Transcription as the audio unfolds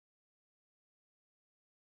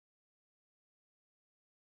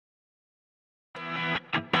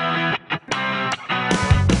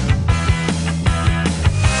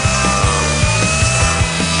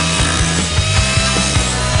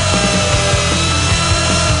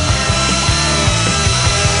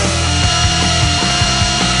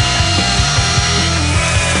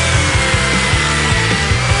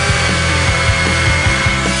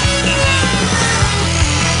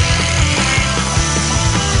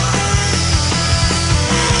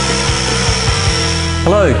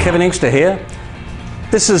Hello, Kevin Inkster here.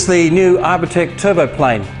 This is the new Arbortech Turbo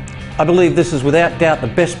Plane. I believe this is without doubt the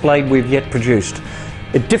best blade we've yet produced.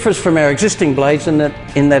 It differs from our existing blades in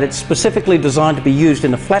that it's specifically designed to be used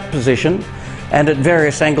in a flat position and at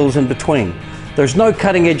various angles in between. There's no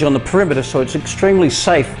cutting edge on the perimeter, so it's extremely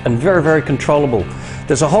safe and very, very controllable.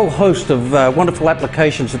 There's a whole host of wonderful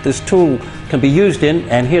applications that this tool can be used in,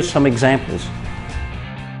 and here's some examples.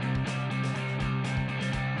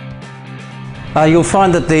 You'll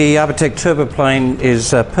find that the Arbortech Turbo Plane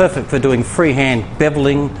is perfect for doing freehand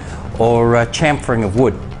beveling or chamfering of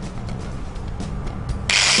wood.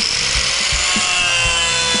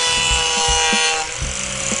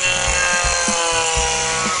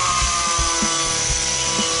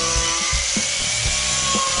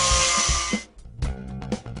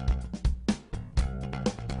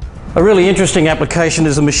 A really interesting application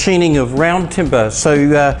is the machining of round timber. So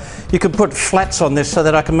you can put flats on this so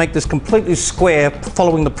that I can make this completely square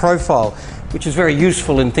following the profile, which is very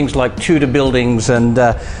useful in things like Tudor buildings and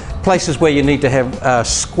places where you need to have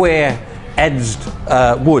square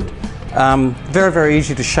adzed wood. Very, very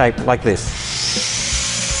easy to shape like this.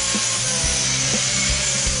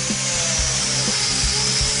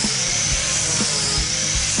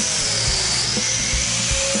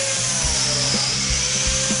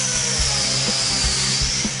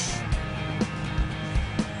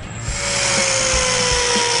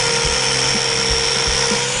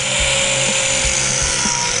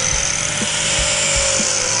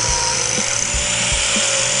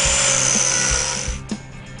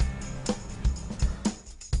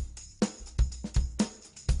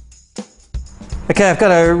 Okay, I've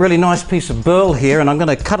got a really nice piece of burl here, and I'm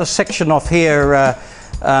going to cut a section off here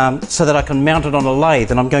so that I can mount it on a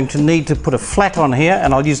lathe. And I'm going to need to put a flat on here,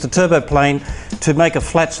 and I'll use the turbo plane to make a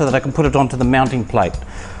flat so that I can put it onto the mounting plate.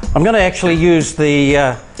 I'm going to actually use the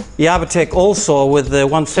Arbortech all saw with the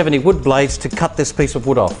 170 wood blades to cut this piece of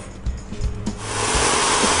wood off.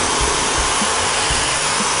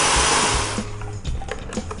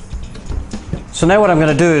 So now what I'm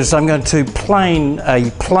going to do is I'm going to plane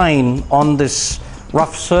a plane on this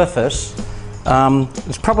rough surface.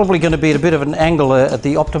 It's probably going to be at a bit of an angle, at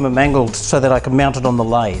the optimum angle, so that I can mount it on the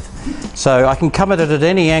lathe. So I can come at it at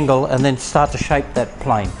any angle and then start to shape that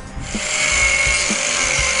plane.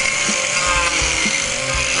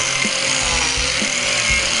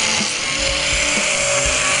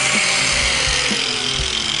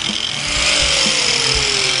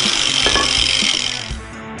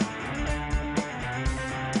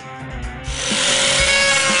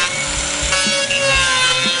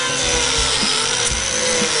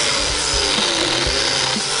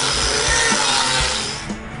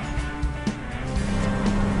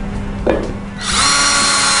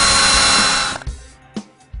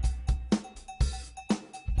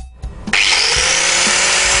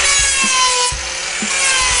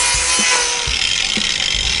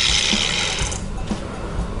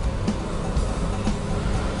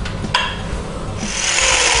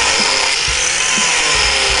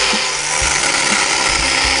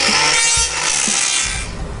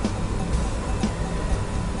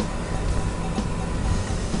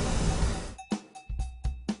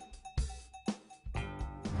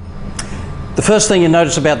 The first thing you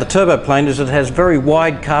notice about the turbo plane is it has very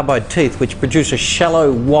wide carbide teeth which produce a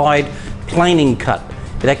shallow, wide planing cut.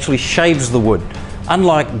 It actually shaves the wood,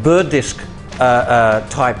 unlike burr disc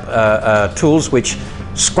type tools which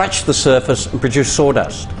scratch the surface and produce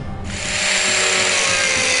sawdust.